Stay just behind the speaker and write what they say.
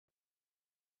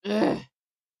Ugh.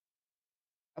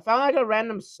 I found like a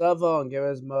random server on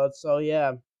Garry's mode, so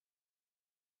yeah.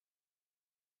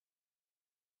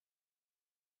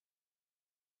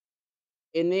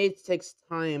 It needs takes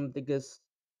time because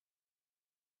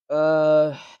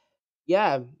uh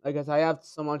yeah, I guess I have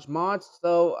so much mods,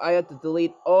 so I have to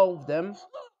delete all of them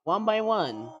one by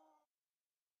one.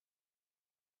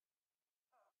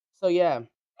 So yeah,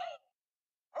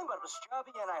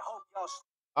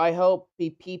 I hope the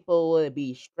people will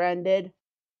be stranded.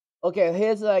 Okay,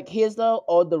 here's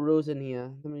all the rules in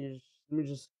here. Let me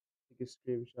just take a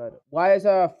screenshot. Why is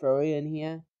there a furry in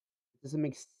here? It doesn't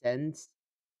make sense.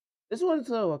 This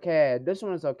one's okay. This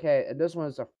one is okay, and this one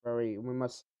is a furry.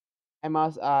 I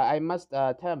must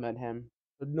terminate him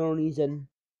for no reason.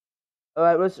 All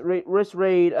right, let's read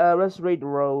the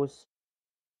rules.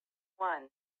 1.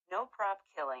 No prop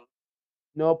killing.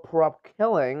 No prop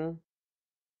killing.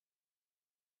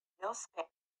 No spam.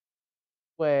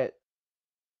 Wait,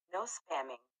 No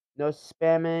spamming. no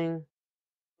spamming.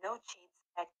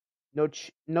 No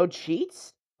cheats. No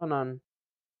cheats. Hold on.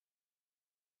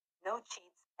 No cheats.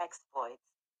 Exploits.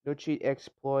 No cheat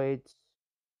exploits.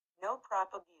 No prop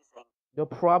abusing. No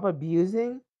prop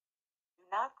abusing. Do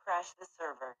not crash the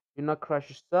server. Do not crash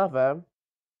your server.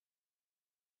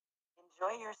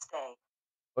 Enjoy your stay.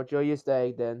 Or Joe your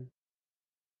stay then.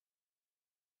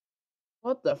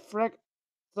 What the frick?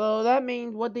 So that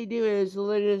means what they do is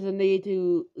literally just need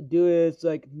to do is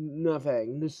like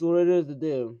nothing. Just literally to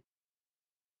do.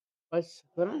 What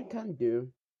I can do?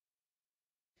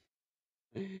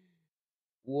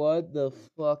 What the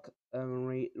fuck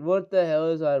am What the hell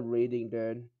is I reading,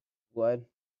 dude? What?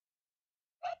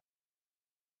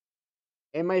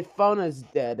 And my phone is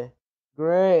dead.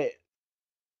 Great.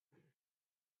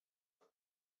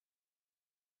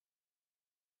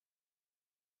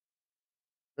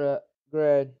 Uh,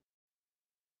 Great.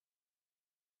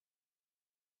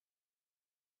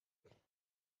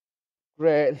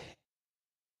 Great.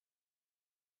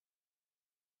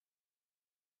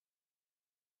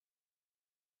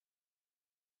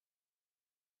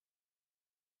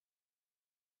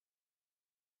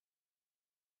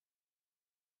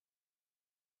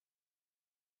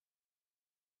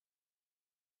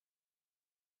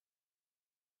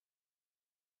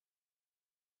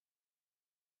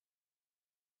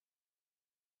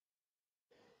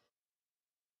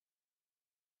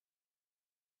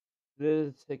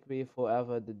 This take me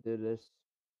forever to do this.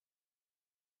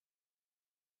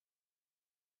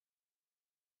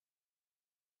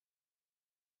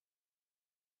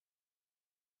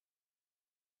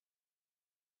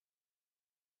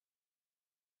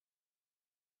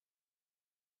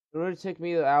 It would take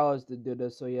me hours to do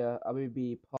this, so yeah, I will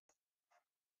be.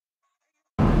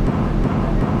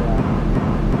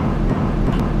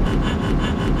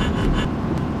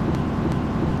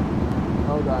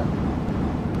 Oh god.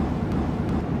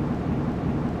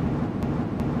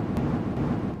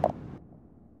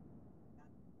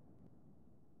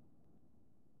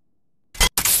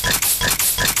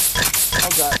 Oh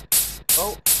god.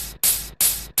 Oh.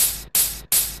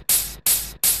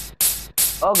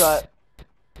 Oh god.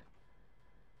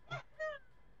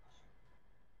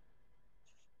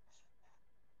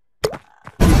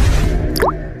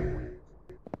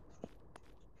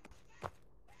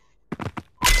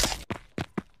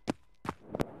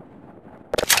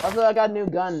 Also, I got new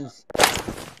guns.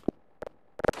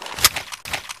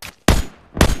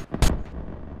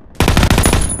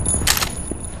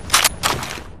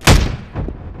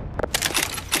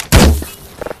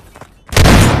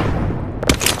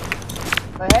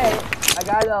 But hey, I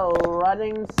got it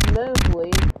running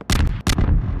smoothly.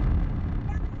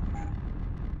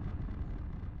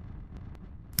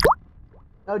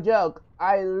 No joke.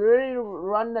 I really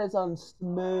run this on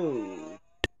smooth.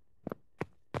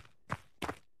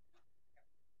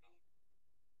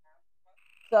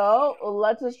 So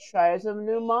let's just try some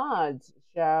new mods,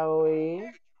 shall we?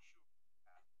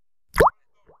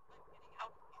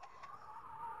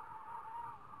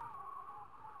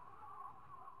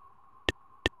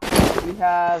 We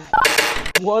have.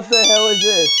 What the hell is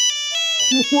this?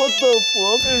 What the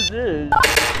fuck is this?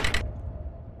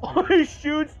 Oh, it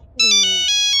shoots me.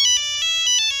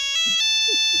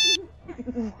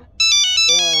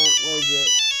 What is it?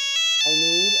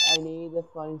 I need to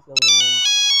find someone.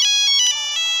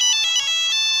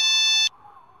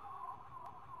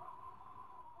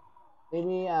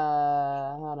 Maybe,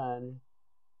 hold on.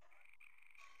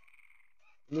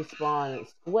 Let me spawn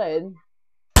squid.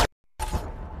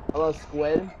 Hello,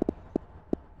 squid.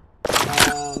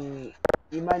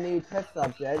 You might need test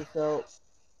subject, so,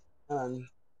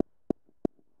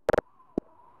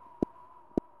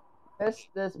 test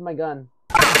this my gun.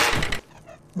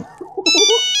 Hold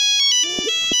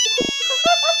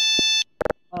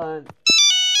on.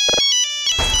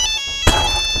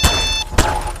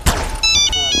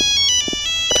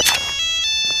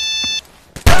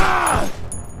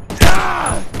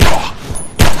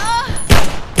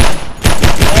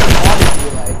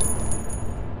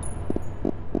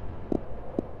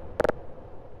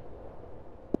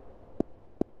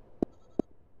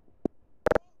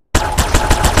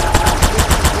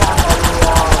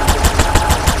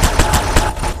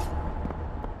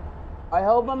 I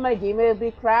hope when my game will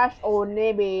be crashed, or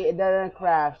maybe it doesn't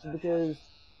crash because.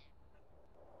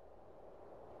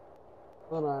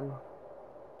 Hold on.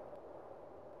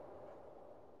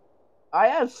 I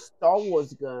have Star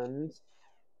Wars guns.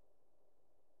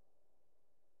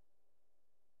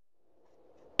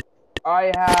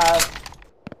 I have.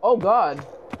 Oh god.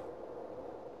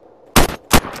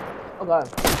 Oh god.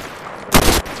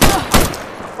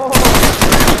 Oh.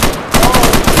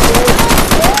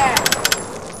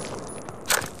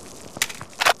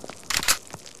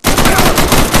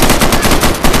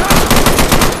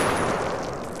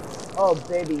 Oh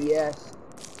baby, yes.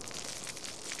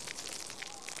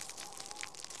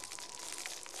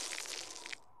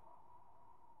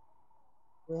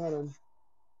 Hold on.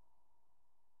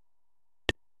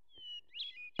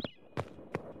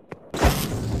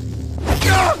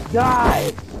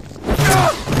 Die!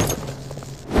 Die!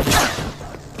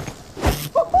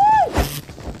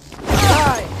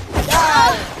 Die!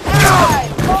 Die!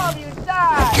 All of you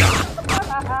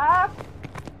die!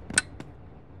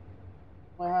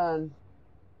 My hand.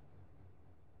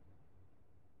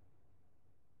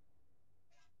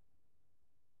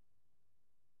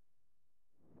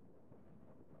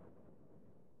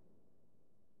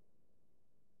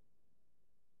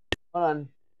 Hold on.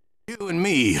 You and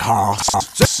me, Hoss. Go,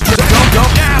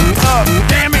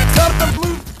 damn it, cut the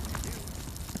blue.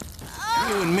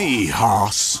 You and me,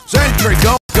 Hoss. Sentry,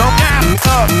 go, damn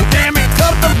it,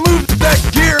 cut the blue that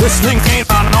gear. This thing ain't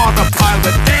on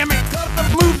autopilot, damn it, cut the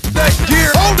blue that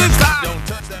gear. Hold it tight. Don't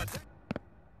touch that.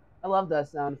 I love that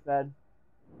sound effect.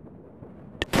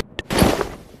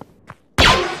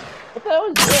 What the hell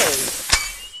is this?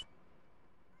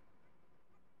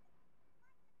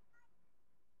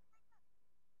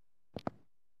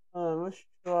 Let's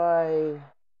try.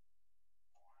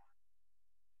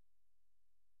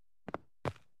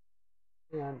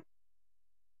 Hang on.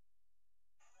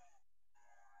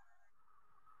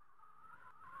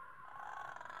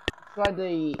 Let's try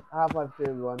the Half-Life 3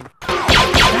 one.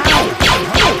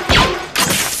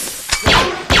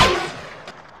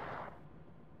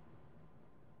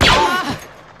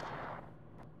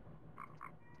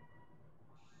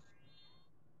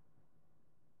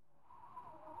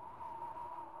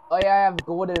 Oh yeah, I have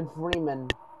Gordon Freeman.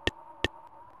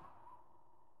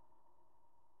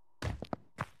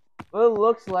 Well, it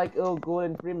looks like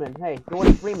Gordon Freeman. Hey,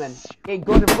 Gordon Freeman. Hey,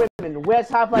 Gordon Freeman. Where's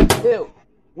Half-Life 2?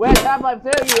 Where's Half-Life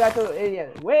 2? You actual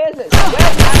idiot. Where is it?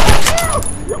 Where's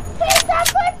Half-Life 2? Where's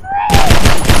Half-Life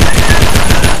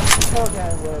 3? Okay,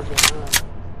 where is it?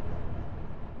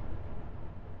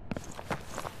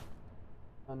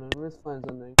 Let's find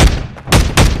something.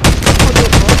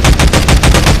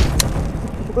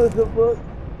 What the fuck?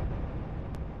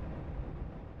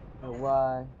 Oh,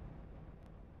 why?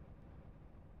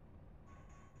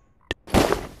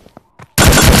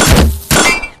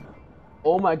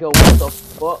 Oh my god, what the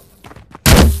fuck?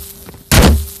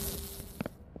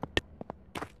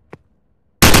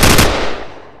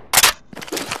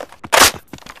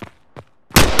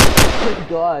 Oh my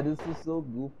god, this is so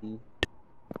goofy.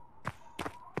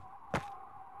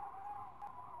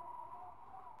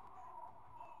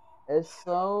 It's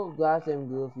so goddamn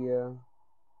goofy, yeah.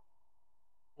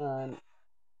 And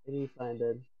I need to find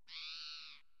it.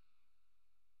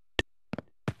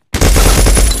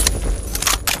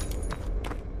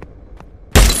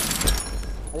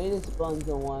 I need to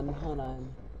sponsor one. Hold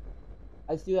on.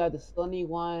 I still have the Slendy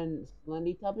one.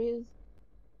 Slendy Tuppies?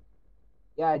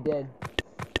 Yeah, I did.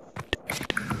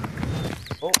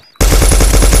 Oh.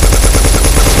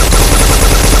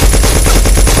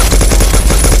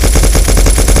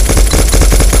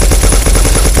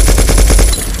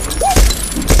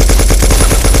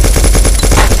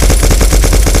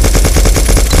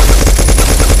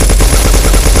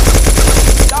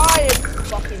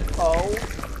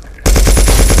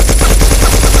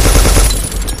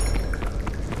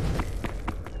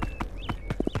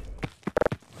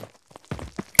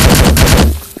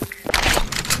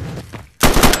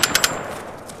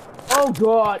 Oh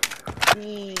god!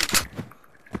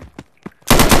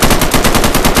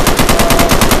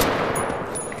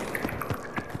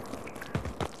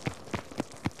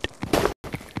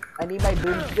 I I need my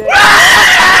boomstick.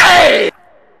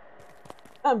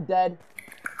 I'm dead.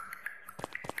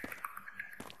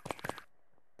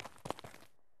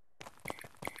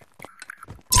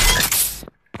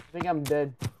 I think I'm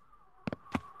dead.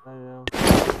 I don't know.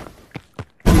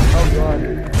 Oh god.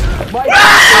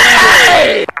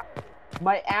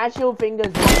 My actual fingers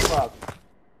are fucked.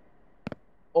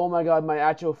 Oh my god, my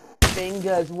actual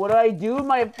fingers. What do I do with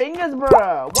my fingers,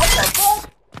 bro? What the fuck?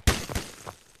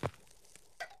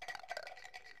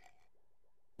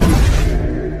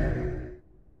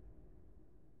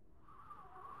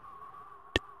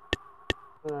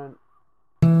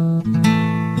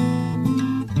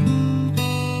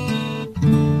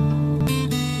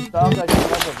 Sounds like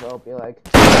another will be like.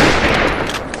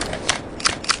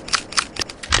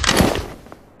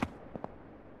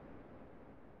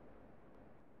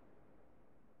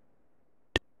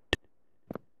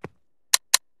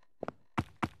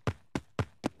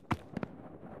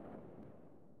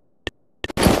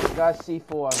 Got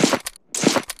C4.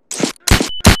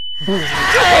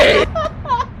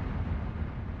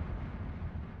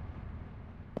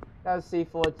 Got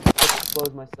C4 to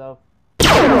expose myself.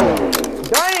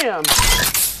 Damn!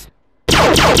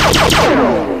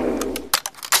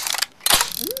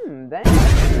 Damn, that's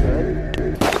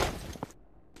good.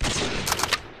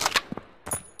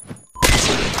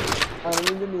 I'm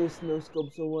gonna need a snow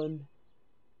scope someone.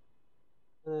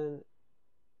 And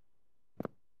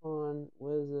hold on,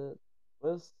 where is it?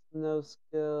 Where's snow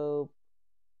scope?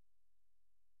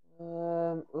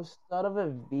 We'll start off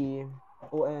with V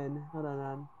or N. Hold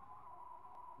on.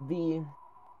 V.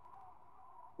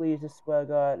 Please, I swear to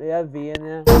God. Do you have V in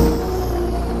there?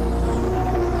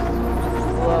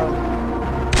 Hello.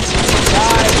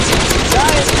 Die!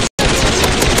 Die!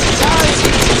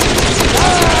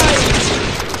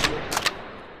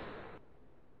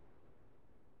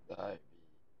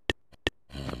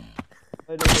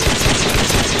 I don't know.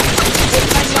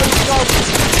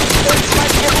 It's my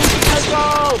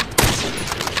no-scope!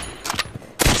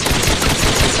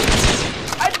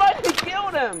 I finally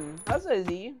killed him! That's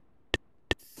easy.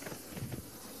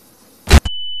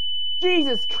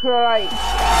 Jesus Christ!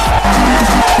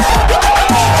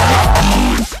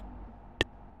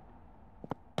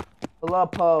 Hello,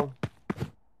 Poe.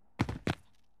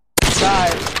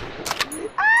 Die.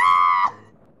 Ah!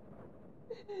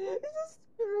 It just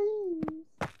screams.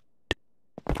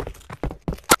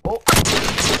 Oh.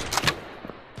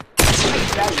 Take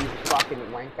that, you fucking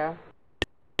wanker.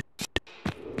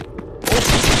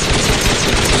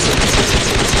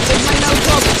 Take my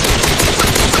no-scope!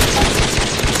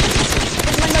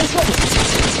 Take my no-scope!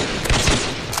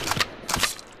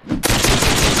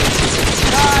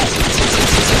 Die!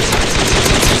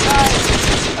 Die!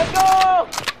 Let's go!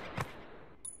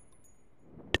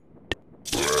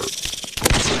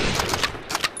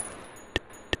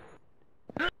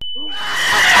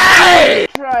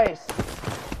 Christ!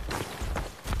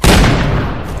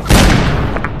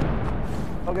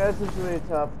 Okay, this is really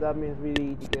tough. That means we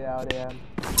need to get out of here.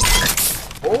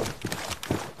 Oh!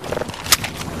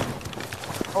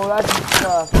 Oh, that's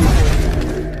tough.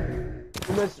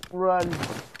 We must run.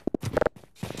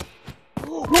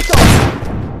 What the?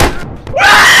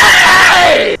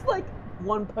 It's like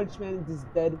One Punch Man is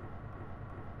dead.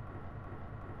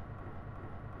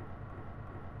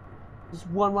 Just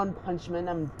one Punch Man,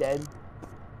 I'm dead.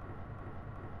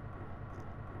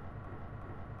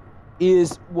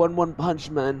 Is one Punch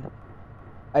Man.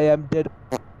 I am dead.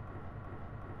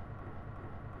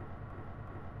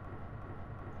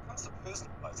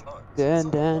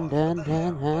 Dun.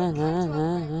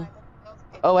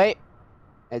 Oh wait,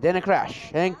 it didn't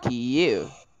crash. Thank you.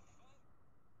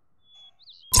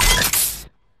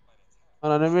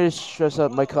 Hold on, let me just dress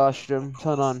up my costume.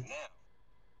 Hold on.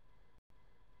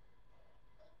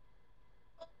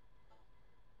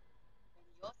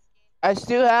 I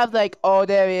still have like, oh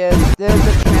there he is. There's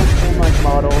the Transformers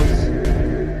models.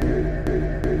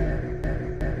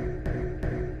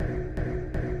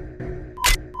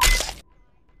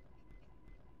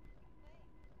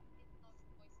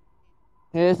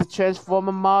 Here's the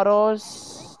Transformer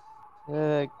models.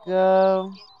 There we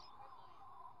go.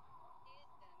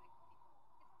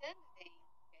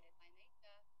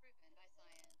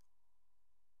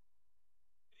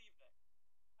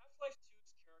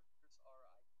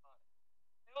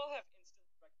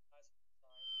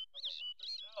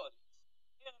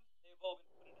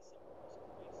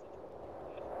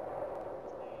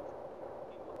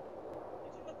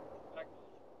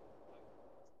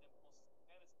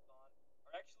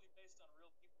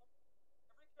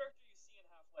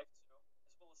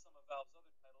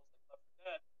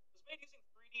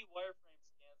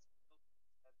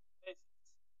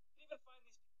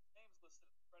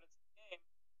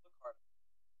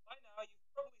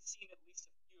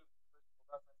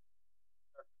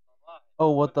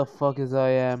 Oh, what the fuck is I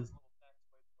am?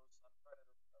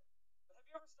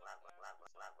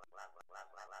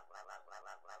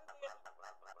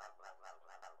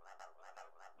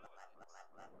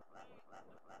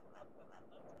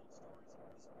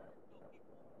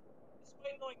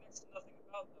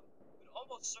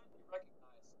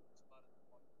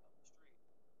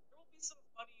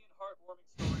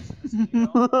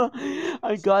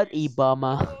 I got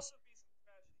Ibama.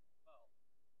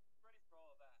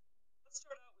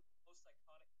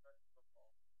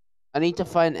 I need to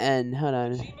find N. Hold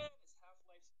on.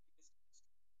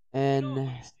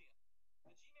 N.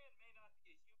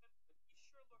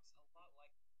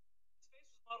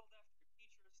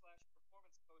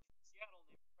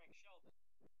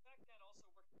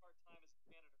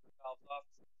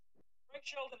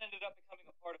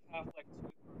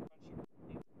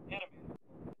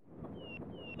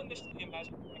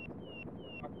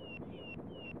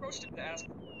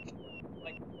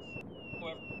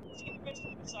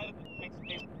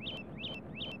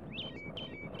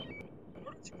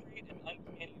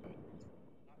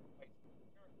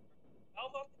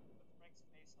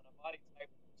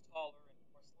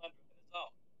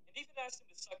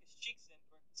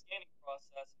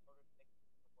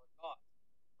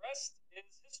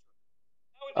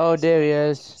 Oh, there he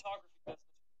is.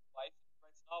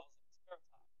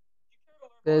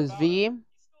 There's V,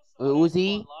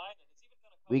 Uzi.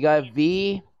 We got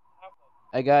V.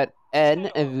 I got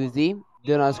N and Uzi.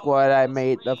 Do not squad. I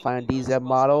made the final DZ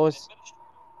models.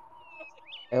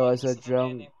 It was a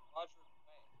drone.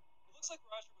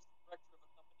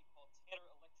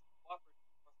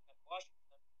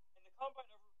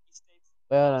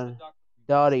 Well,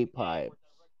 Dotty pipe.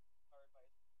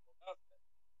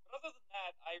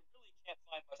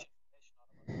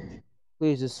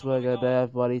 Please just swag at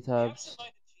that body types.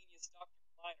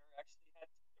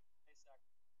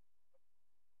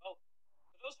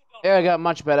 Here I got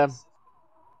much better.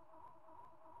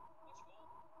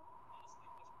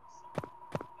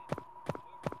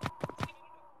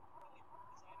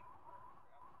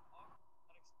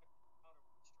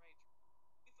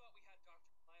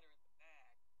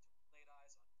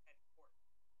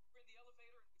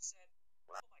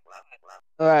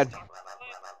 Alright.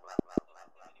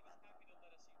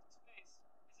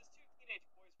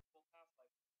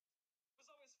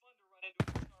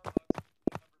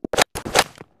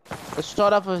 Let's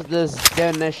start off with this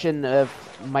definition of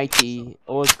mighty.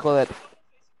 Or let's call it.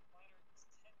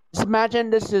 Just imagine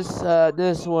this is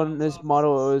this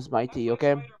model is mighty,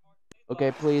 okay?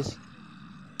 Okay, please.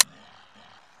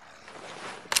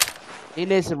 He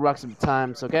needs to rock some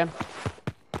times, okay?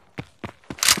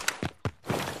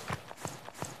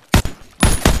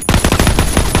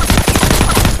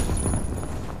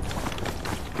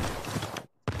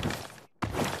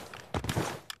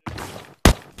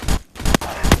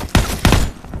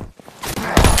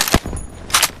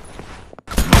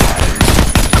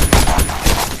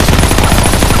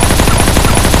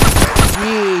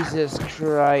 Jesus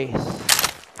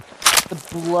Christ. The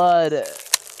blood.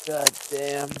 God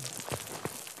damn.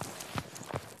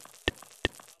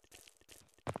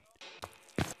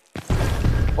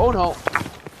 Oh no.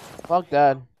 Fuck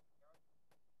that.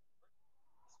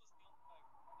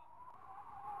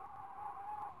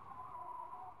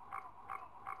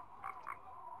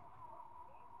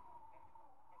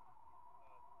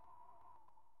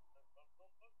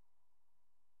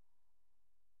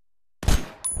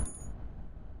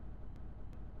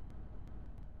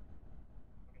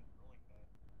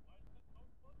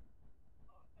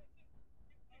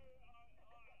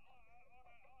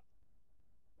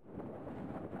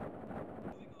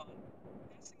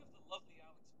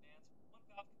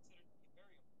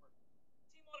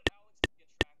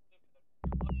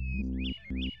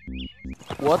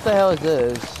 What the hell is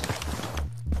this?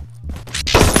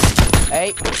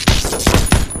 Hey.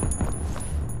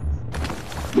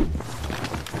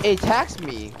 It attacks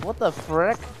me. What the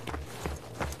frick?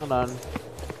 Hold on.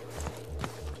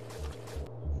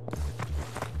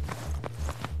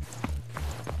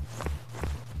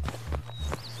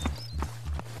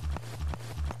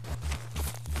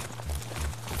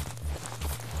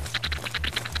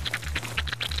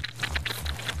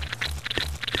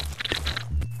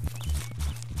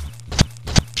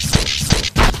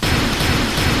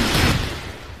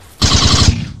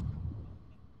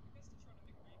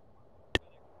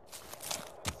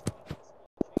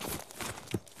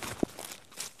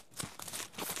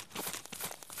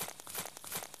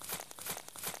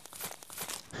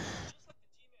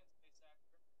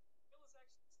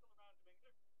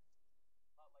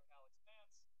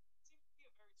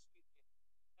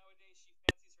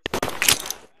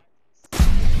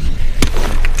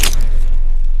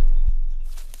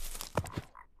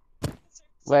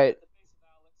 Wait.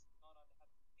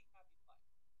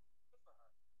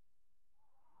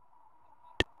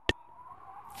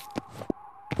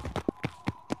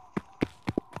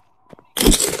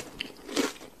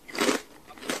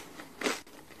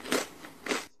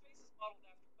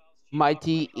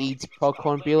 Mighty eats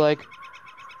popcorn, be like.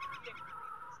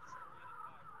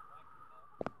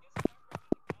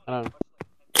 I don't know.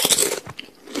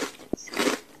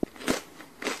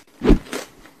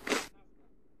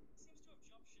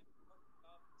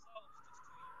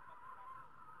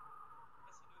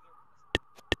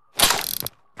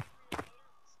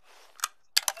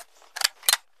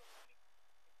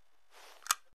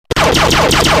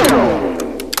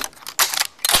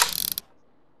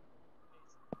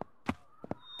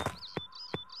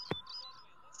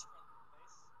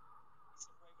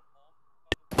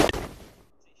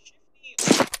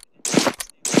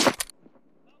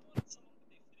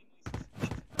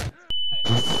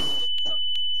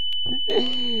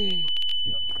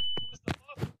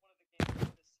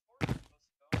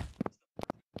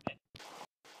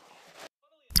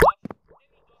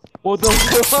 What the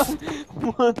fuck?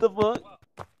 What the fuck?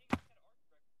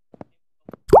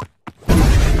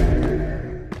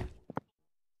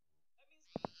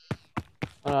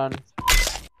 Hold on.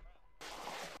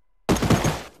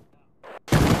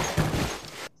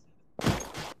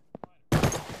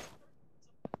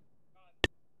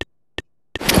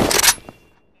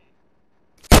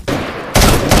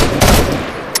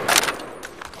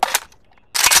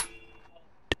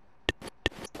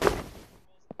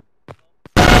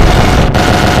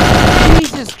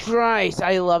 Jesus Christ,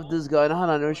 I love this gun. Hold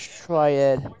on, let's try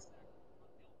it.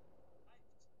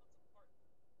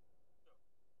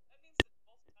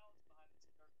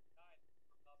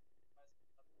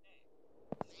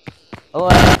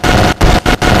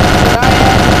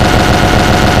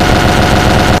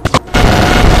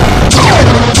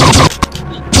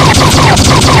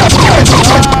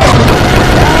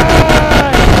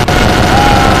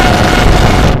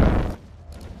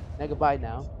 Now goodbye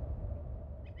now.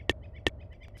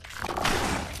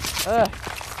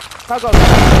 Fuck off.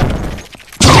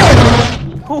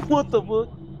 What the fuck?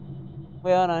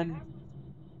 Wait, hold on.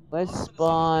 Let's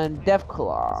spawn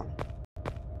Deathclaw.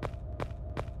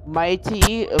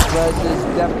 Mighty versus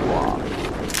Deathclaw.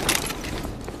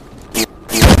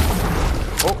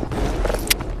 Oh.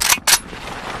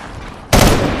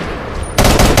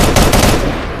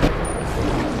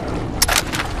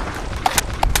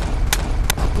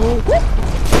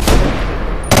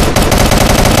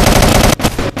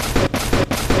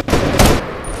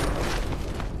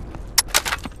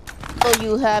 Are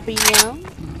you happy now?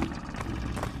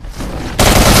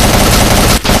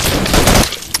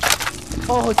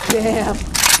 Oh damn!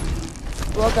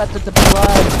 Look at the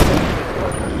blood.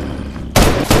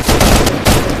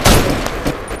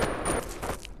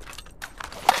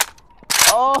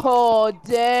 Oh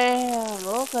damn!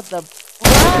 Look at the blood.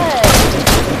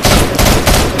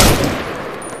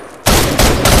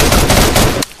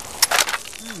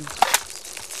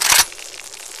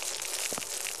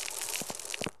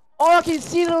 Oh, I can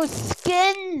see those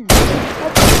skin.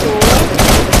 That's cool.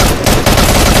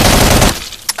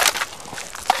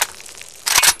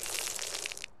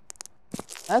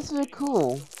 That's really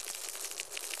cool.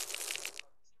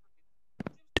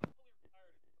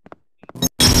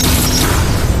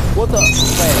 What the?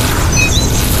 Wait.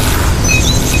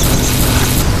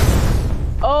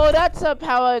 Oh, that's a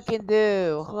power I can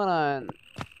do. Hold on.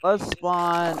 Let's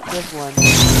spawn this one.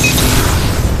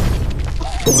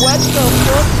 What the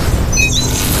fuck?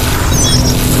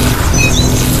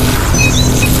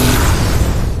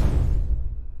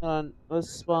 Hold on. Let's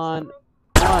spawn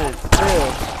 1, 2.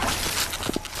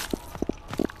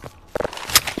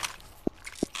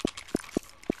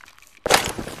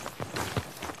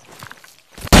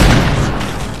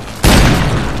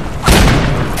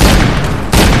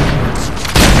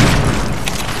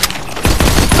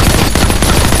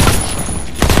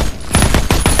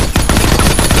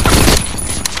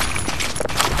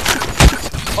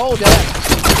 Oh, damn.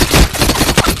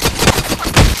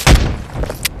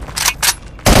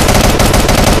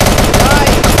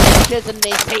 Right, isn't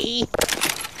it?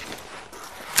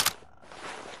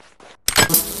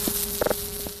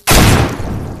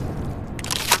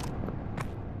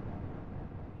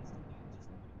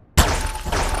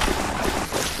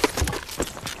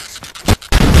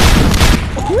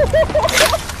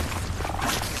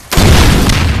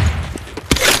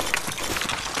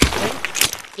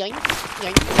 Yoink,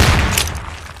 yoink.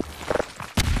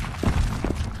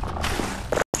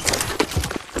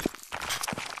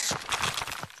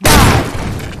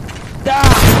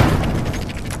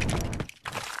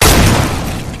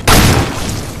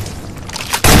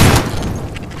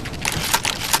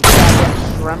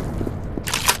 him.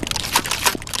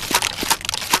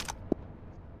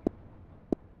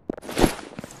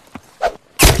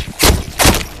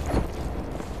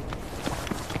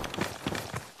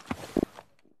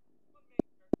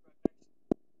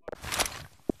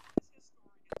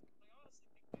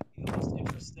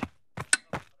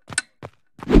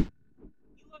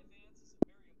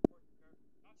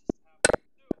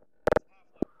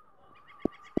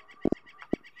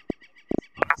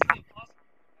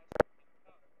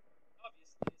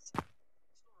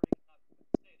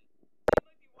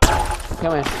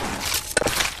 Come here.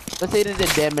 Let's see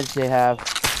the damage they have.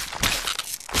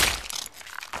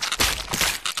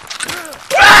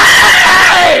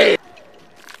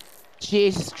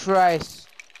 Jesus Christ.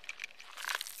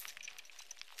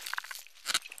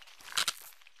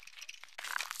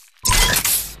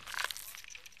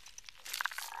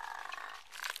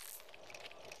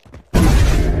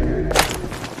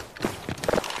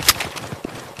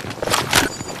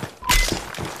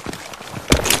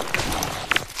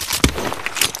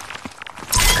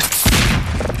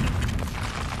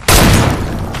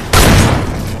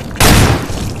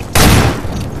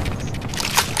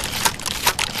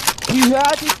 You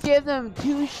have to give them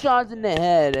 2 shots in the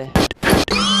head.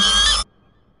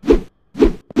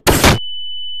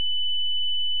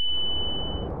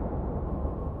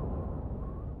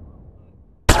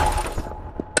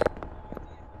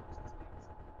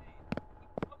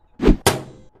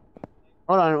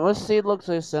 Hold on, let's see what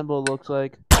the symbol looks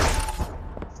like.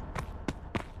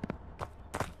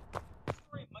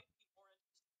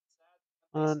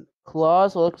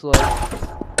 Claws looks like.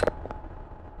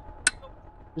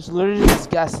 It's literally just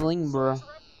gasoline, bro.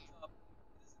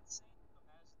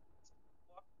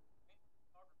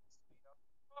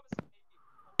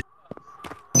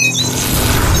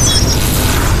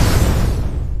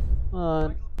 Hold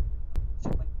on.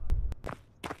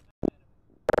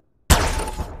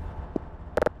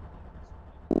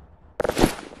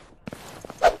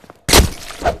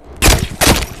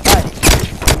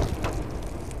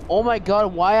 Oh my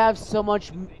god, why I have so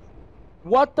much...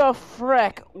 What the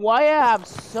frick? Why I have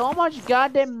so much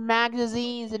goddamn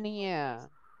magazines in here?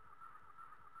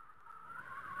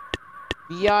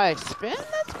 VI expand?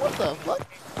 That's what the fuck?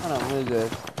 Hold on, what is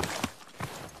this?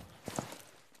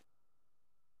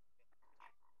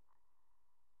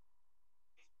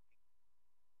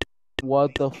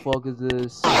 What the fuck is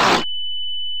this?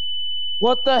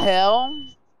 What the hell?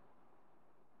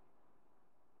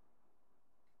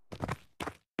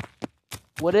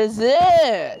 What is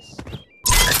this?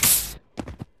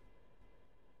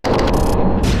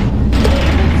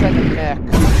 It's like a mech.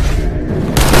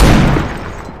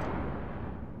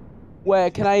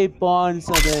 Wait, can I bond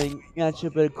something? That's a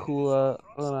bit cooler.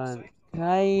 Hold on. Can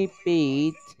I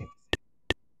beat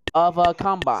of a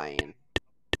combine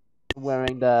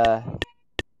wearing the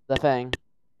thing?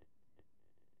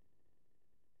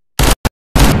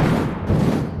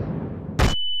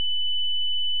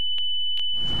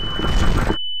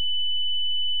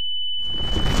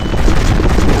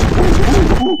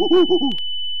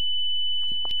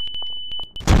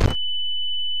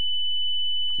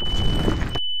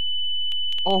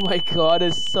 Oh my god,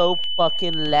 it's so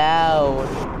fucking loud.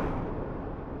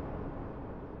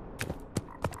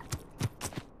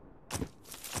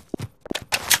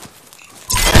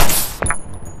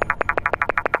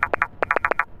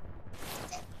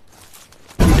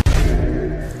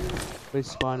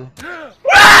 Respawn.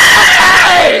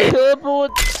 Killable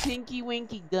Tinky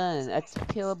Winky gun. That's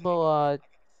killable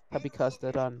Happy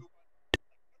Custard on.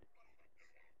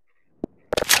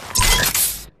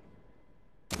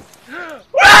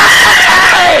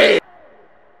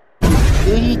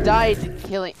 Dude, he died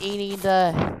killing eating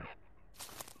the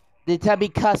Tubby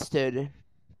Custard.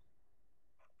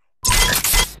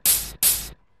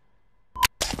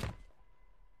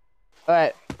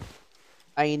 Alright.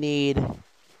 I need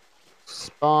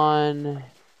spawn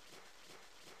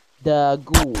the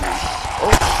ghouls.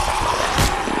 Oh.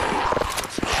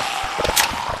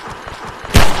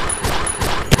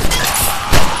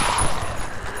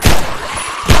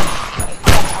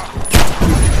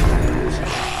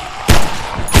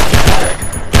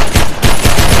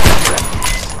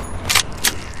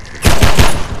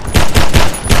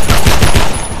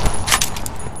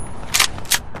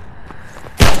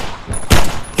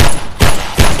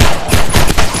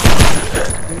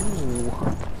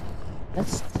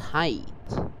 That's tight.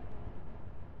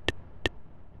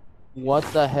 What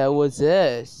the hell was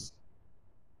this?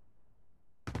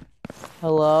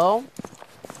 Hello?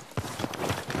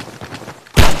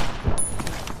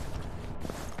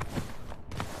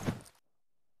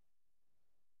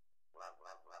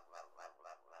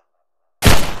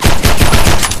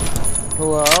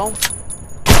 Hello?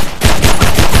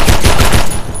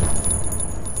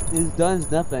 This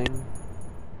does nothing.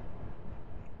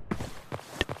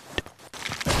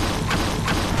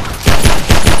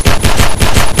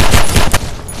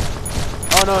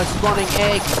 Oh no, it's spawning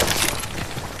eggs.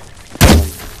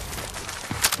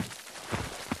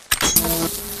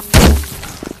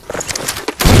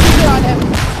 Got him.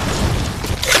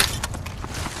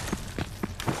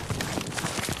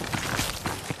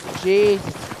 Jesus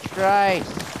Christ.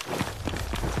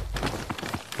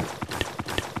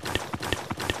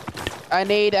 I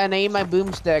need my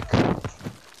boomstick.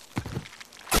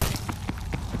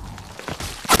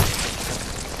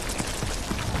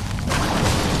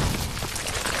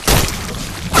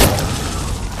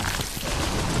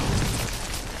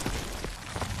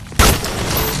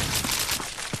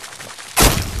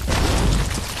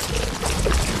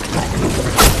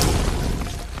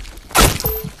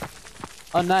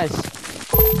 Oh, nice.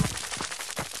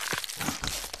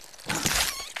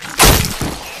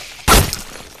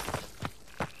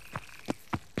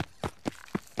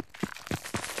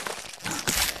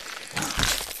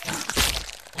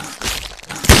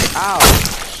 Ow.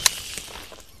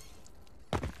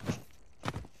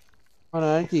 Hold on,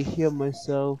 I need to heal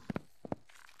myself.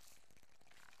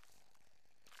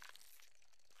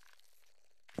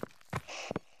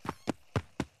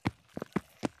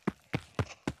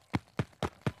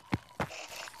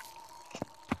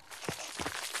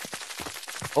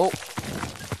 Oh.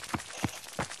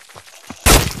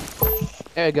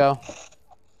 There you go.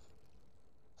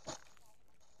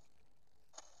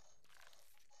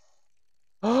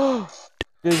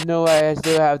 There's no way I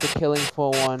still have the killing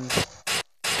for one.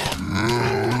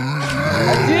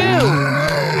 I do!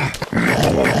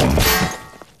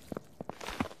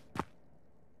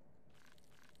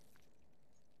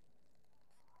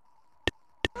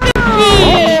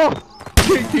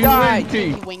 Die,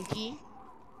 Tinky Winky.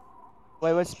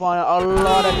 Wait, we're spawning a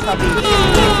lot of tubbies.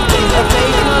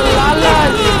 Occasional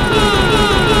lalas!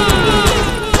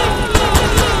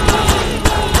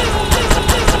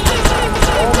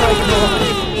 Oh my god.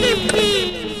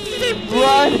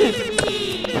 Run!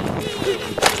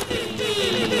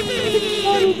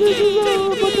 This is a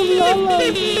bunch of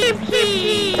lalas.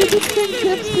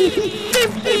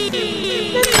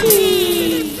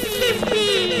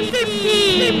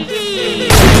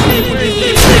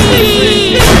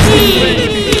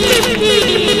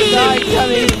 Die,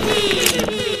 Tubby!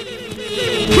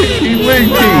 Tinky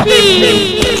Winky!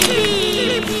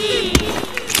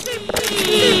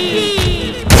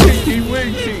 Tinky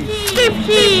Winky!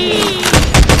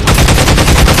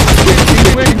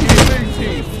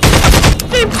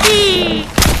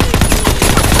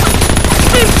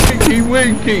 Tinky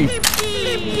Winky!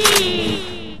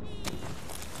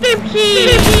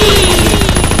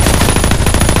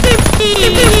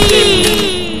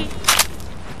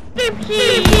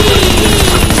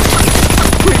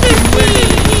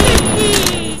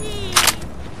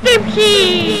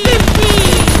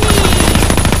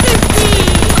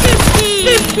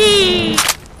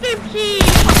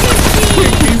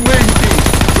 Tinky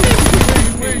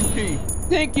Winky!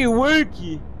 Thank you,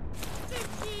 Winky!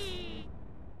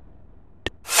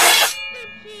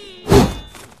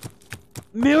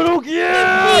 Metal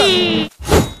Gear!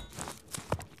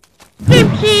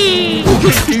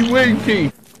 Tinky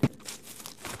Winky!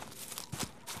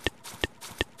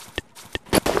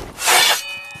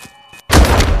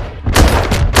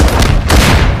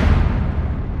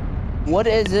 What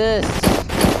is this?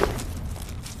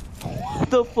 What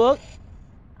the fuck?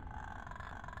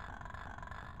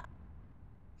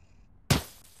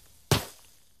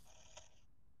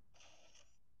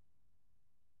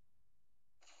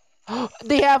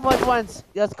 They have one once.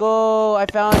 Let's go. I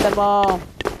found them all.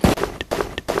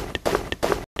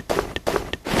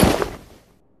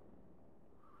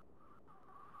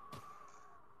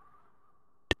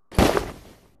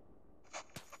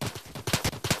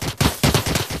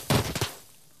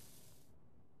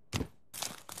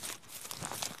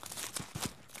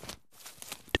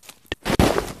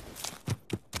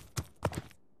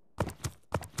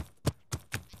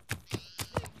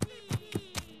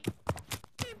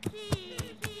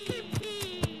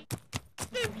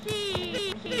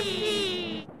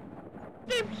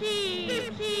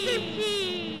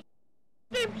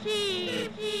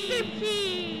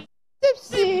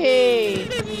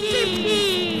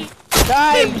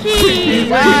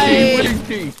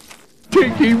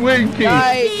 Tinky Winky!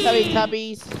 Die,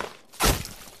 Tubbies!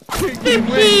 Tinky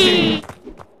Winky!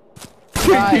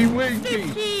 Tinky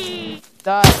Winky!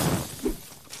 Die!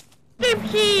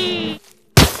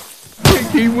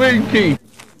 Tinky Winky!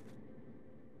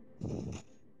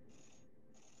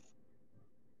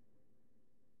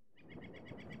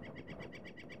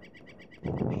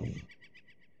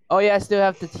 Oh yeah, I still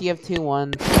have the TF2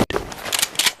 ones.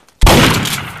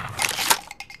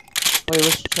 Wait,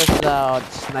 let's test out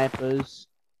snipers.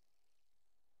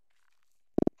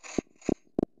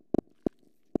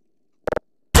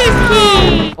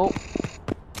 Oh.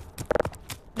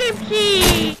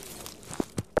 Kimchi!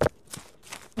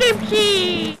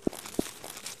 Kimchi!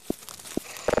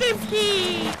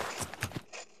 Kimchi!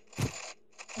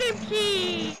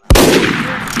 Kimchi!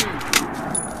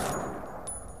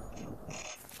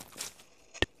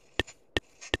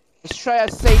 Let's try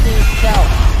a Satan scout.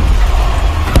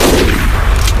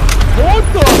 What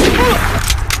the fuck?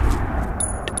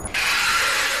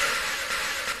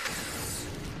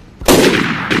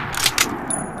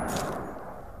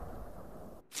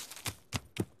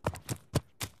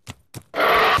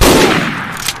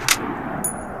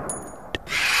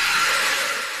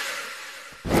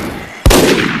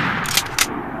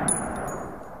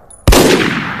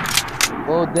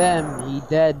 Oh damn, he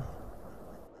dead.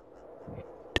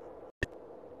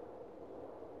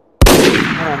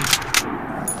 Hold on.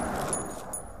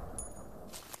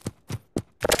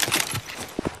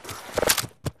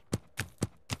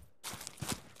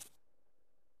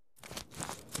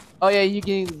 Oh yeah, you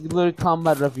can little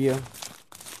combat review.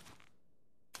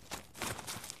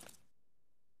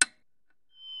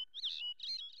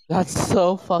 That's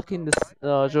so fucking it's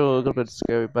a little bit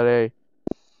scary, but hey,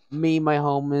 me and my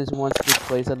homies wants to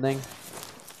play something.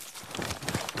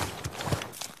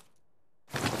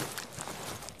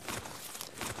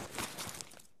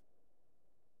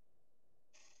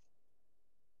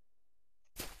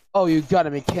 Oh, you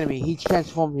gotta be kidding me! He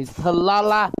transformed his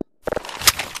halala.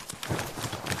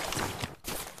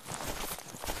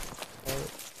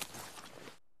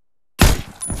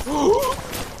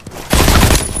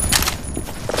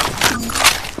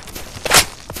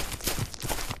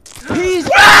 He's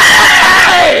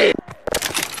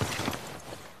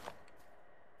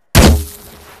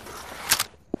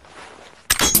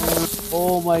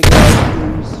oh my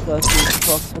god, you fucking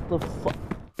fuck, what the fuck?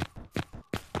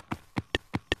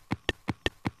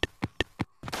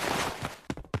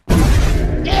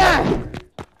 Yeah!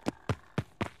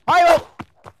 Hi-yo!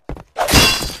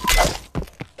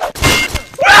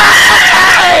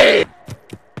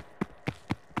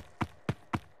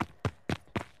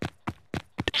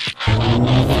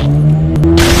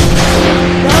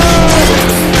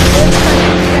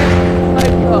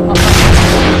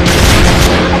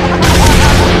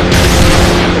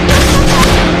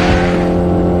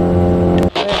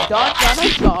 Don't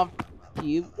jump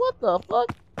you. What the fuck?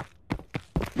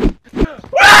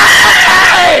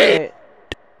 Wait.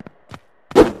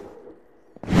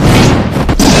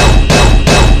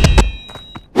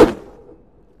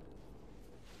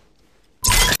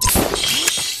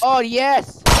 Oh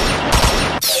yes!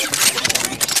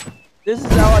 This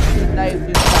is how I do knife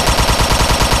this time.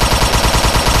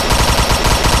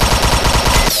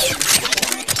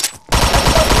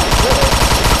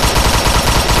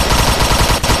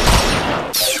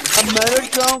 A murder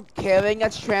drone carrying a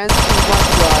trans human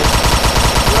gun.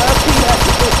 Lucky has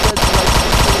to put this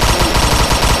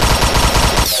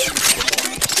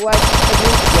like a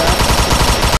new gun.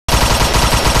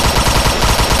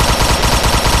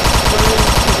 Really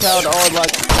out all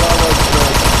like flowers.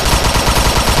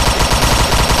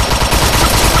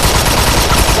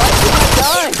 Why did I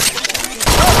die?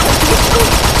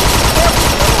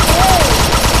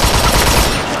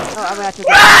 No, I'm gonna have to go.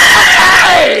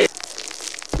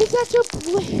 Is that your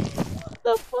blade? What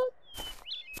the fuck?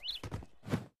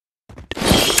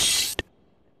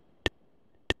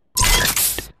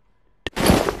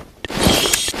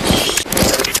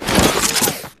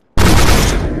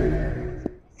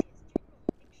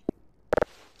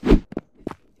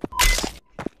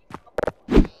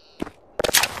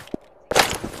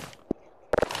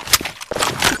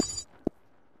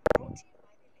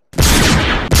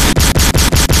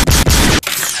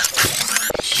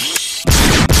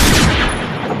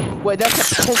 Wait, that's a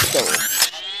pistol.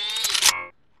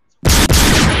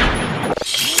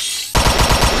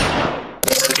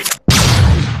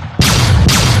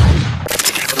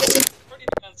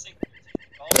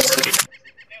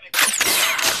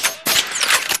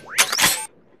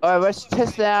 Alright, let's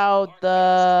test out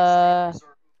the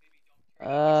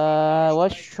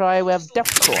let's try with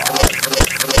Deathclaw.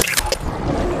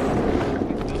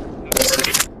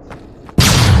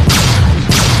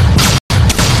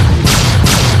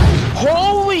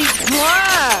 Holy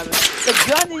crap! The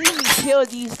gun didn't even kill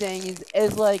these things.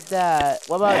 It's like that.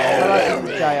 What about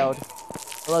Demon Child?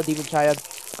 Hello, Demon Child.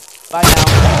 Bye now.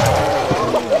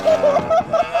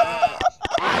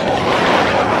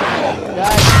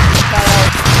 Guys, Demon Child.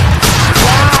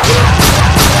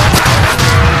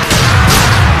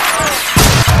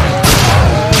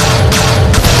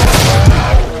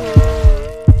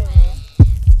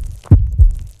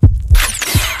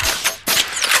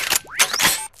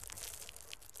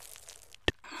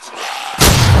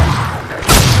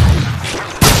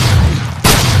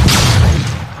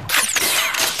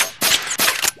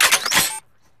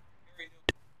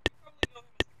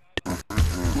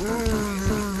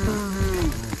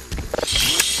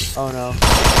 Oh no.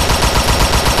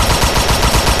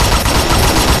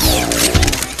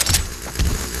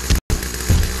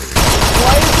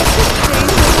 Why is it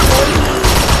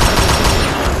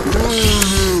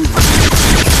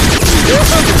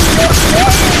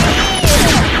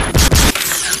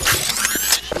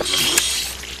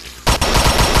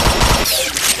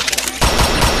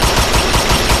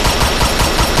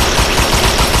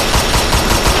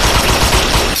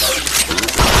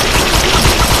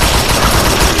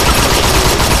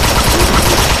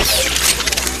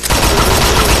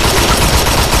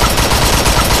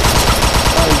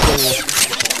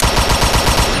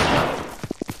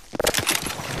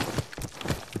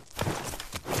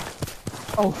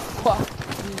Oh fuck.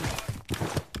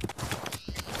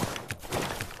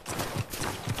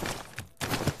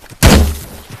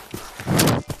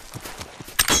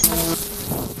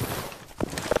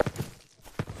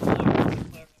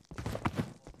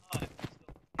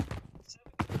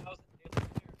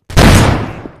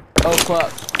 Oh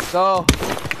fuck. Go.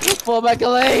 Full back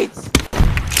elites.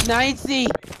 90.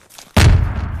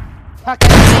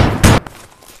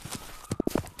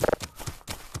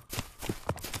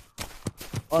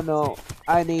 Oh no.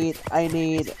 I need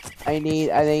the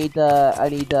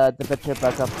picture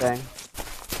backup thing.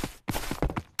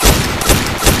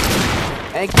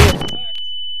 Thank you.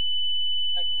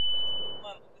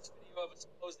 This video of a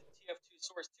supposed TF2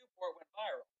 Source 2 port went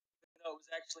viral, even though it was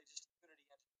actually just a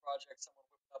Unity engine project someone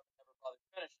whipped up and never bothered to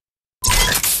finish.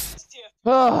 This TF2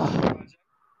 project.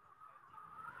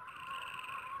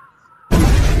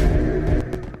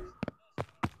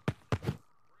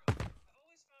 I've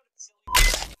always found it silly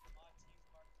when mod teams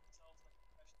market themselves like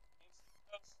professional game studios. For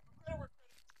credit where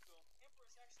credit is due, Emperor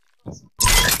is actually famous for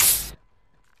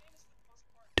the most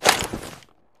part.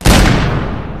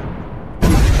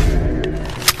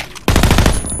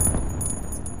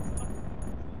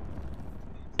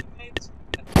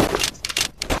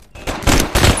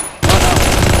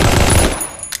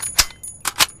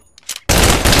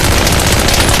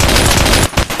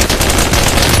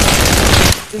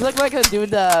 He's like a dude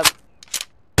that.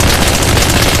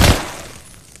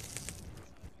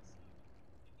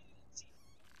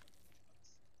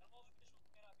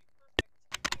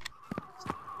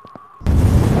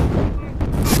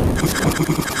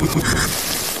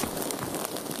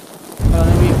 Oh,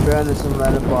 let me burn some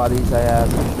random bodies I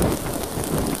have.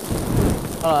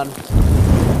 Hold on.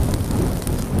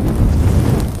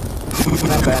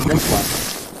 Can I burn this one?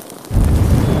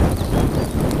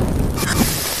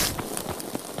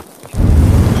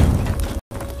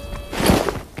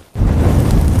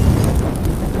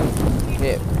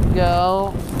 Here we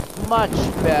go. Much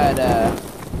better.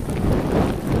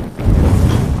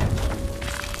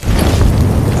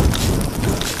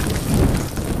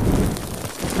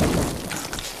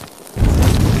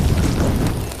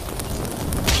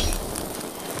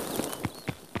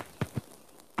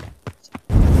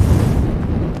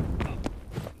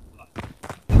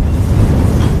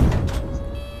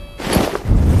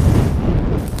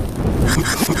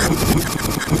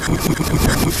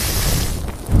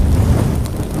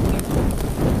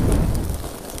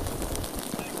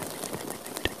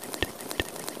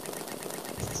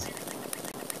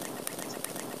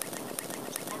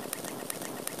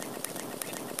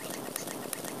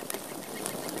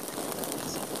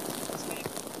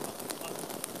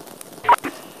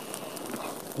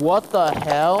 What the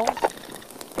hell?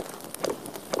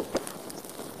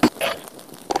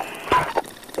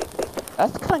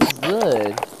 That's kind of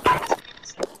good.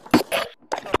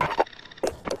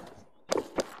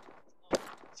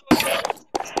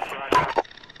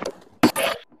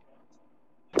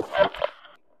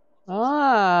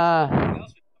 Ah.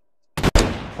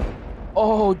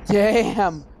 Oh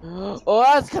damn. Oh,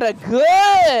 that's kind of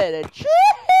good.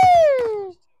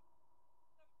 Choo-hoo!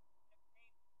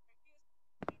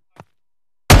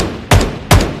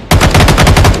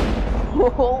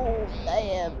 Oh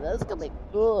damn, that's gonna be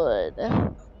good.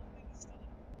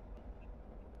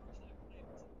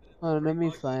 Oh, let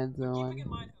me find the one.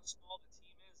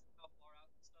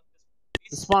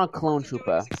 The spawn clone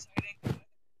trooper.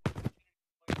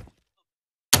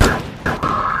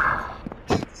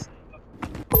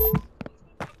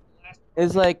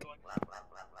 It's like.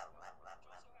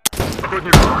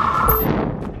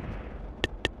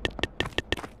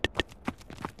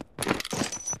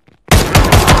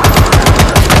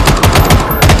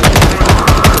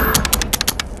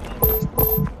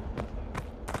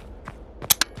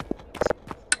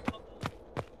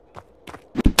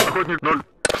 Охотник 0.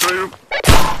 Шею.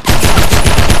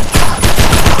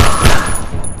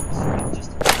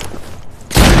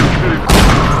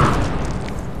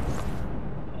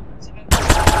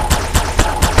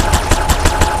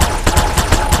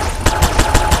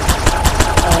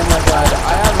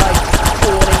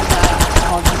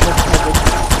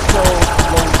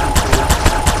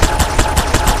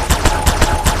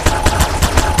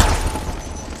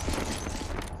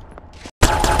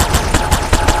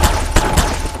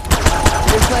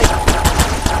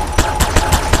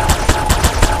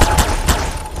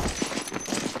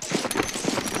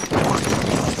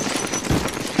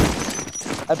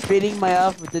 I'm beating my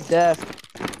alpha to death.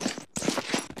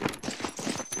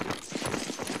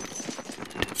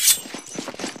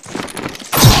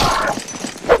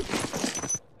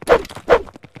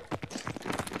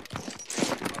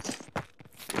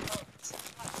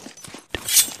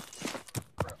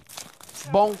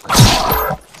 Bonk.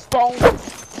 Bonk.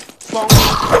 Bonk.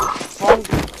 Bonk.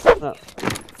 No.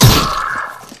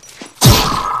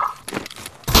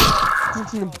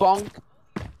 Bonk.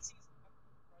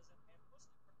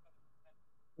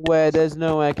 Where there's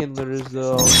no I can lose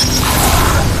though.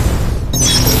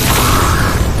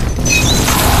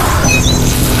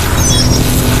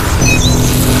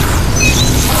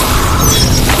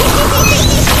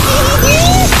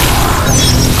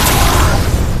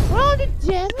 Oh, the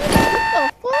damn it! What the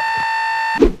fuck?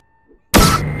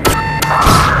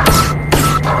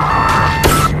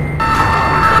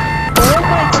 Oh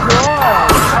my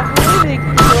god! I'm really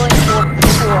killing more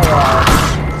people alive.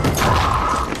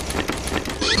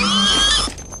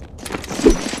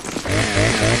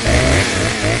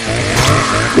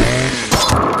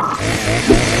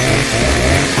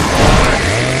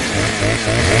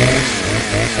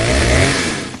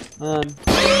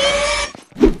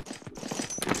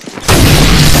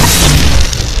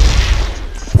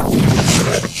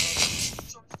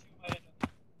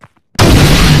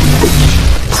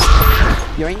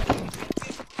 Yoink.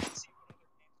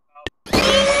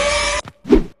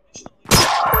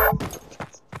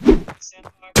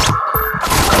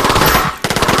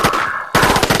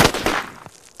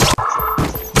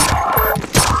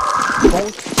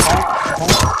 Bonk, bonk,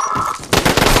 bonk.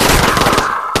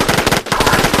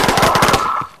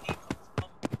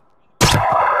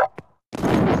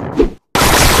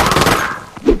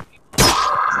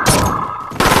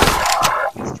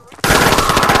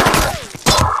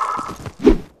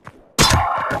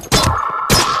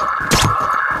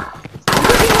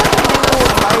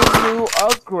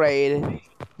 Upgrade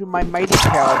to my mighty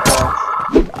character.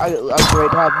 I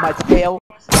upgrade to have my tail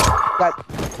that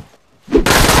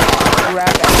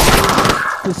grab enemies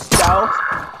to stealth.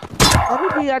 That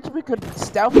would be actually good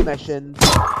stealth missions.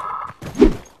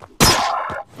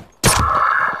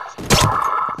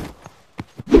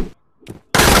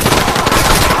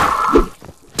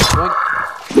 Doink. Doink.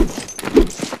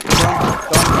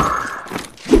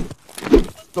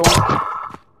 Doink.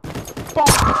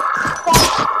 Bonk.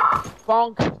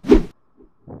 Bonk. Bonk.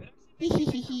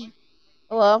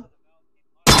 Hello.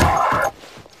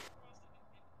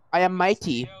 I am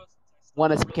mighty.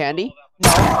 Want some candy? No,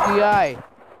 DI.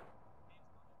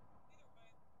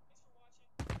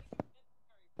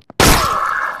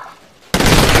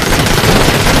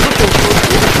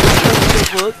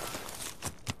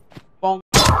 Bonk.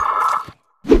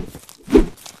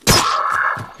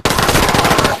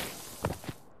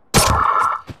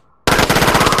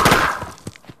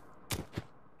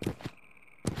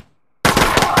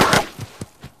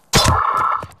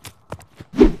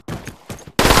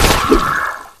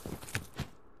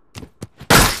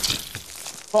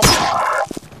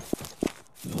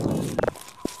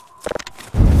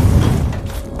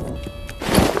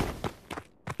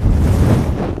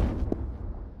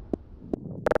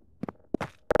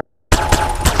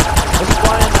 Let's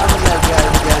find another bad guy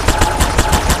again.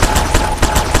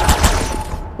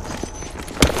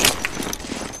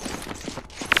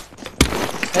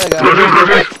 There we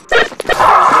go.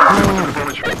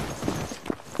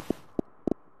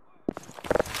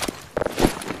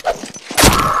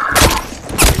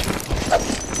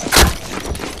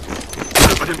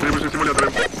 Один прибывший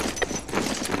симулятором.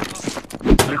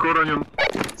 Легко ранен.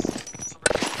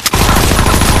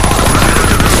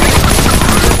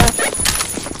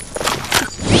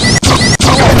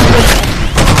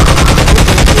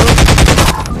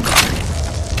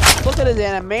 Look at his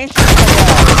animation.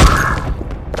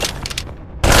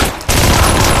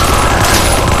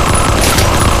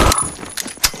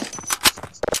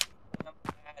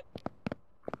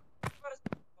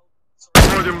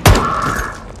 Вводим.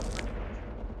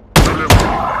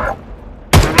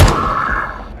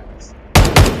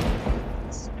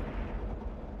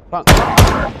 Fuck.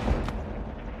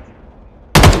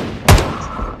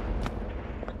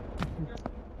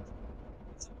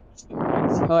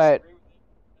 Alright.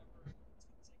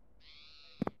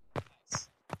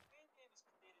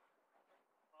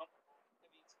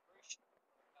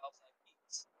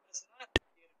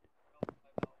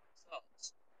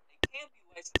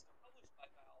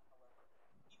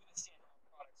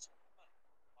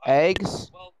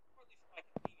 Eggs?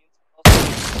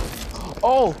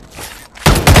 Oh!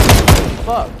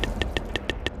 Fuck.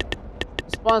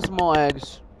 Spawn some more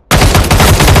eggs.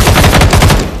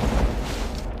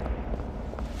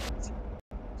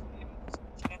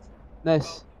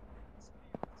 Nice.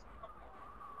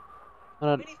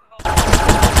 Hold on. Anyhow, I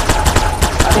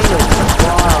need to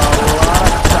spawn a lot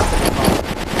of stuff in the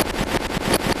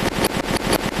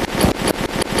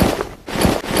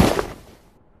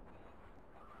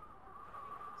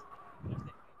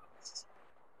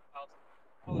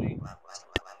quality, bad being, well, it's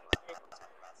not enough.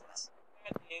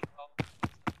 And for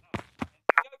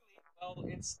the ugly, well,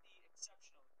 it's the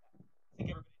exceptionally bad. I think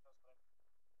everybody knows what I mean.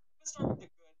 Let's start with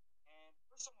the good, and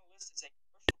first on the list is a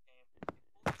commercial game with a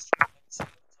full history and legacy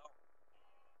of its own.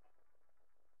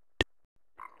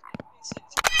 Face it,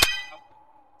 it's pretty Half-Life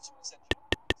 2, so I said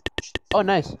Oh,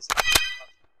 nice.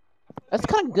 That's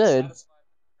kind of good. Satisfied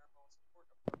with the bare bones support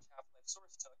approach Half-Life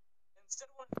source took, and instead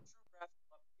wanted a true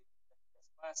graphical upgrade to the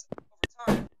FPS classic. Over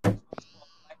time, it was what's called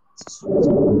Black Mesa Source,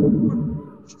 part of an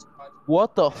ambitious project.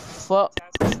 What the And it was fuck?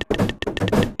 fantastic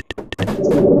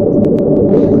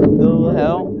The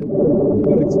hell?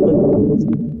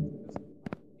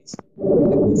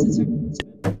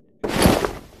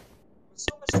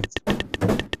 So much to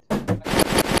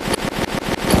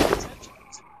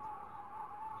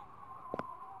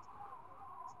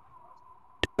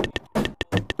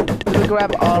Let me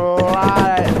grab a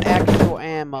lot of actual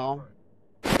ammo.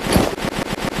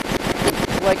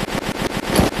 Like,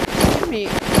 give me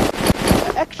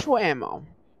actual ammo.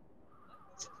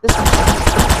 This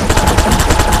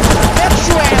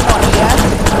extra ammo, yes!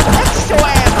 Extra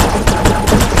ammo!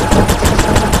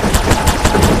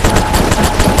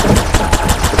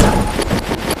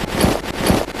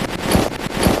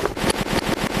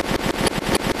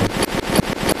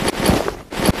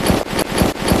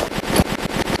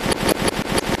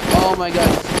 Oh my god,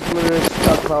 this is literally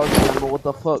stockpiling ammo, what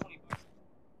the fuck?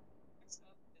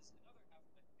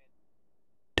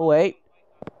 Oh, wait.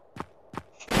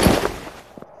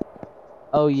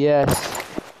 Oh yes.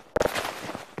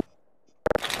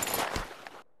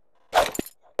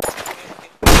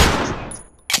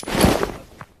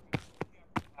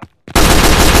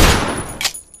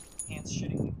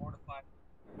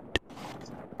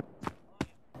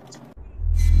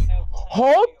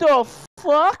 Hold the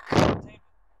fuck?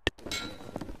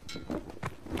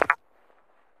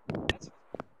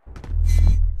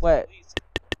 Wait.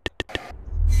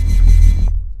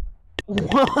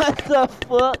 What the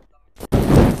fuck?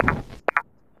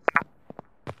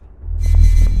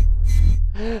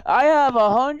 I have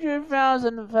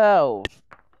 100,000 valves.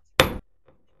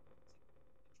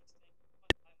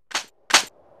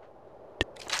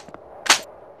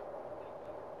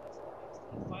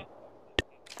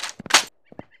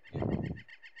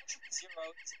 Zero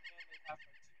is a fan-made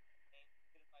Half-Life 2 game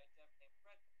created by a dev named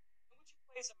Red, in which you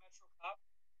play as a Metro cop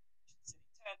in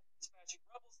City 10, dispatching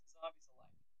rebels and zombies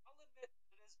alike. I'll admit that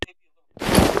it is maybe a little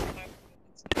time, but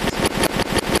it's not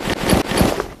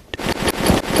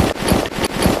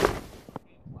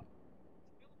available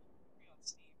for free on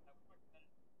Steam, and I would recommend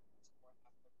it if you want to explore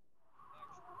Half-Life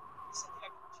recently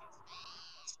I got a chance to meet the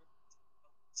professor to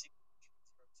develop the sequel to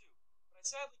Zero 2, but I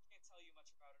sadly can't tell you much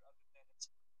about it other than it's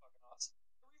pretty fucking awesome.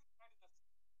 They were even kind enough to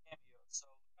give me cameos, so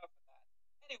look out for that.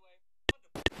 Anyway,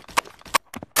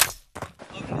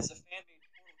 Logan is a fan-made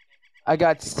portal game. I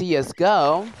got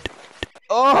CSGO.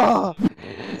 Oh!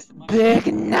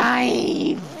 Big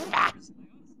knife!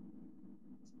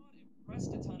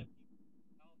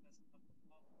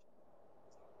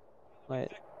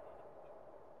 Wait.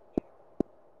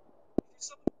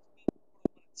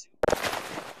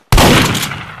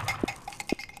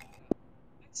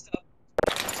 Next up,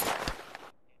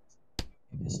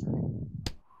 history.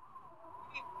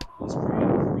 Was created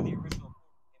before the original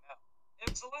Portal came out, and it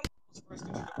was a lot of people's first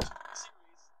introduction to the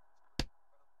series.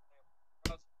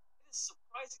 It is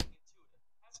surprisingly intuitive,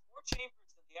 has more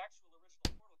chambers than the actual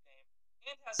original Portal game,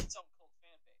 and has its own cult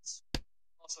fan base.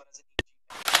 Also, it has an EG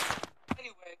fan.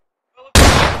 Anyway,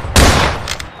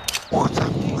 What the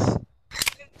fuck?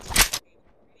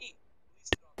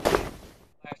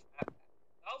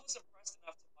 Valve was impressed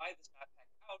enough to buy this map pack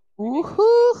out.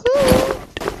 Woohoo!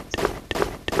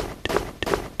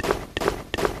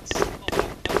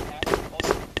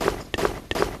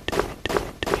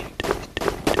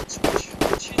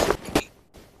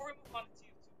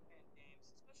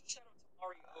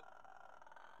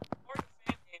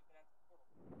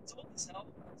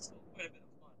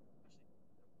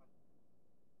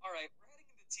 Alright, we're heading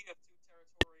into TF2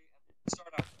 territory, and we'll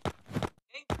start out with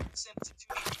Game Comparison is a 2D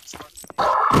starts with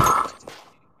dating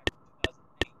back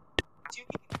to 2008. It's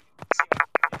unique in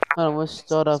Hold on, we'll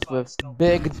start off with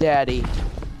Big Daddy.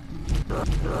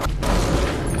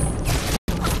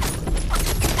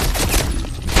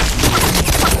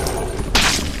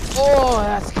 Oh,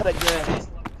 that's kinda good.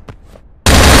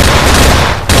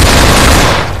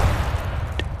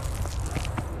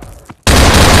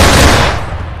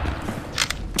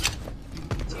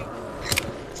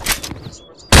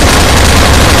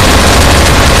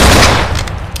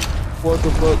 What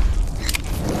the fuck?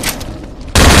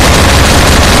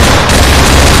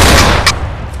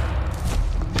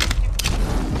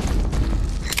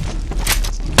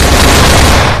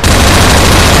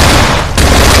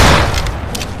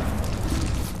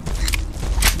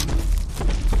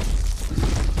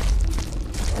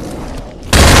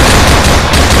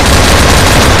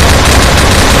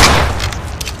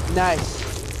 Nice.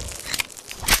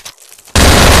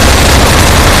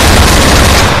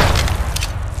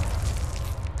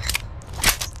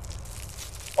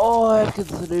 Oh, I can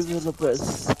see a little bit of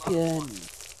skin.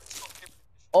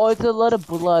 Oh, it's a lot of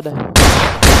blood.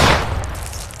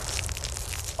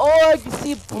 Oh, I can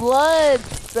see blood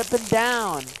dripping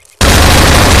down.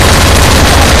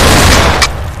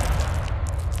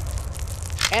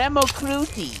 Animal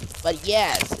cruelty, but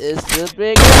yes, it's still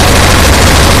big.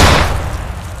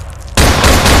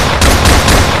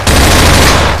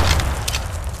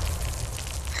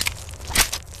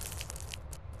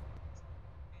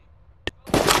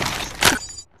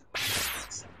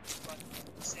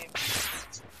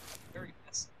 Very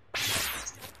messy.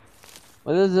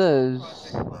 What is this?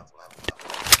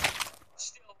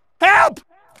 Still, Help!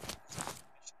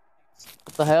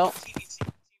 What the hell?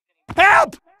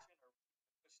 Help!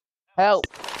 Help!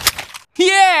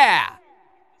 Yeah!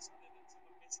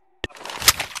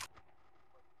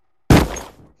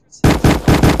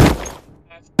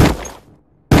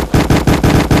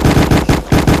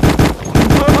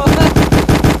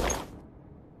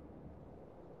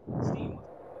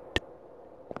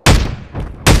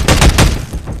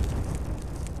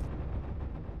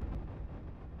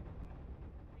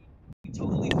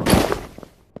 Totally fine.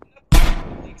 And that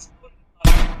probably exploded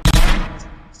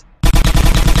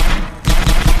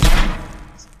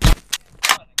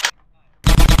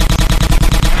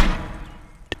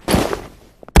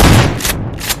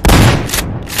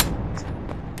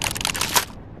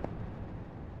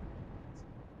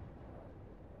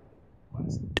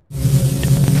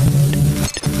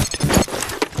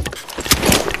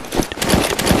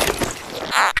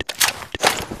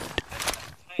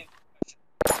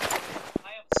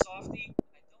I am a softie. I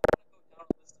don't want to go down a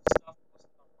list of stuff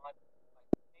posted online by teenagers.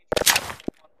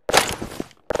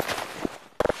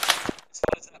 As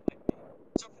fun as that might be.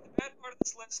 So for the bad part of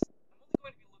this list, I'm only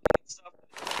going to be looking at stuff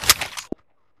that is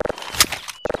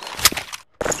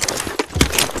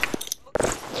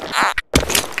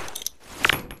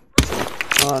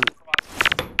Come on.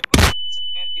 it's a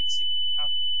fan-made sequel to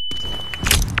Half-Life.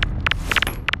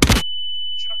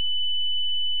 Shepard, and clear your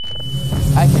way to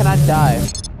I cannot die.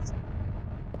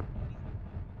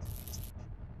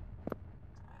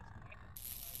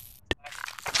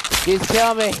 Please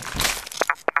kill me.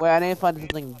 Wait, I need to find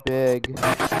something big.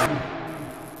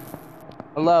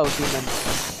 Hello, demon.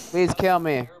 Please kill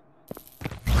me.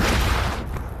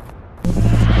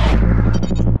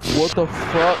 What the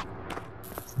fuck?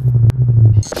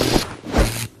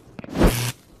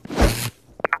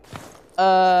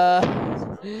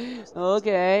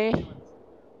 Okay.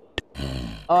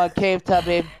 Oh, cave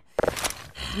tubby.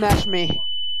 Smash me.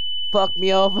 Fuck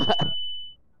me over.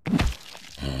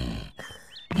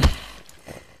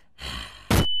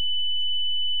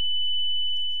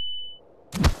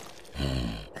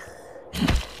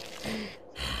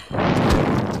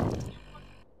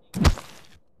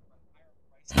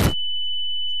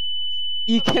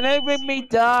 You cannot make me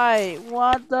die.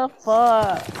 What the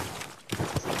fuck?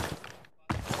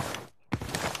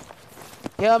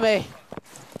 Kill me.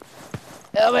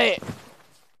 Kill me.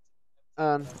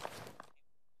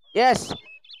 Yes.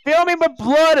 Fill me with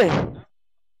blood.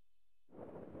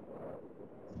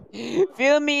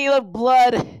 Fill me with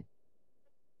blood.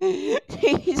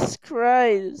 Jesus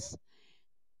Christ.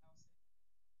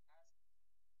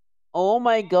 Oh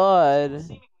my god.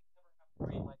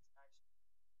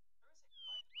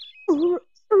 I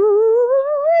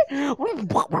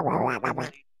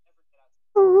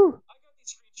got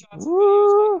these screenshots and videos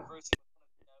by conversing with one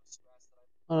of the devs who asked that I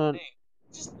put Uh, the name.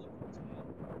 Just look at this,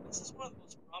 man. This is one of the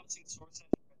most promising source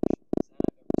engine renditions of Zen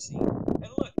I've ever seen.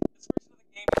 And look, this version of the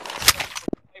game is dressed up as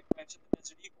like the hype branch of the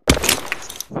Desert Eagle.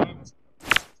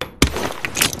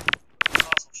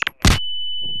 Colossal shame.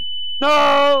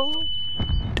 no!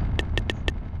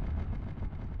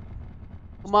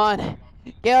 Come on.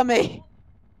 Kill me.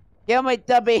 Kill my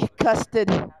Dubby custard.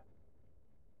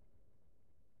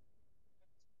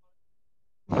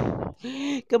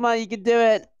 Come on, you can do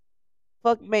it.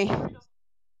 Fuck me.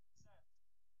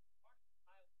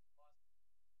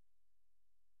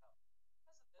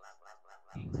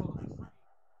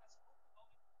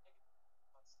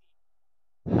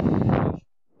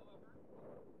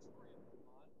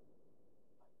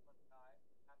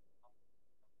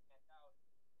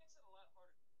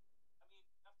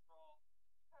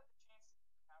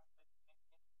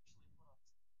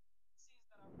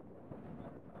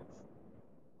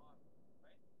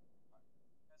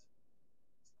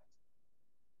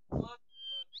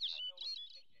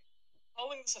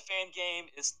 calling this a fan game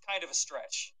is kind of a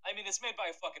stretch. I mean, it's made by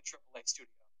a fucking AAA studio.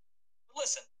 But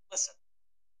listen,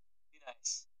 be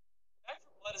nice. Back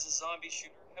 4 Blood is a zombie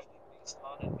shooter heavily based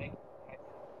on and making the idea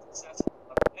of success of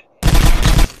Left 4 Dead games.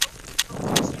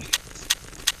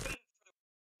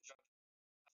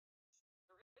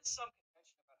 There is some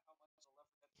contention about how much the Left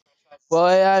 4 Dead franchise Well,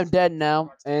 is yeah, I'm successful dead in now,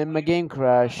 regards to and my players. game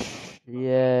crashed.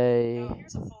 Yay. Now,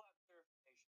 here's a full out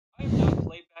clarification. I have not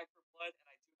played Back 4 Blood, and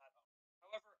I do not own it.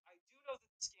 However, I do know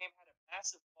that this game had a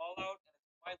massive fallout, and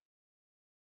it's widely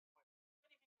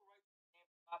many people write this game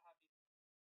not having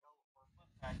no or fun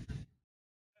factor.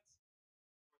 That's worth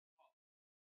the call.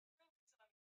 The real reason I'm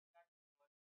Back 4 Blood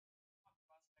is on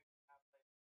prospect of not playing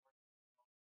before that. I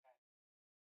also just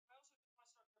want to start ripping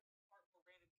apart more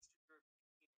random Eastern European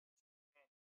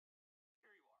gamers. And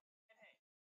here you are. And hey,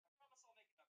 I promise I'll make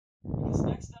it up. Because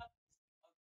next up is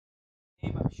the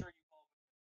game I'm sure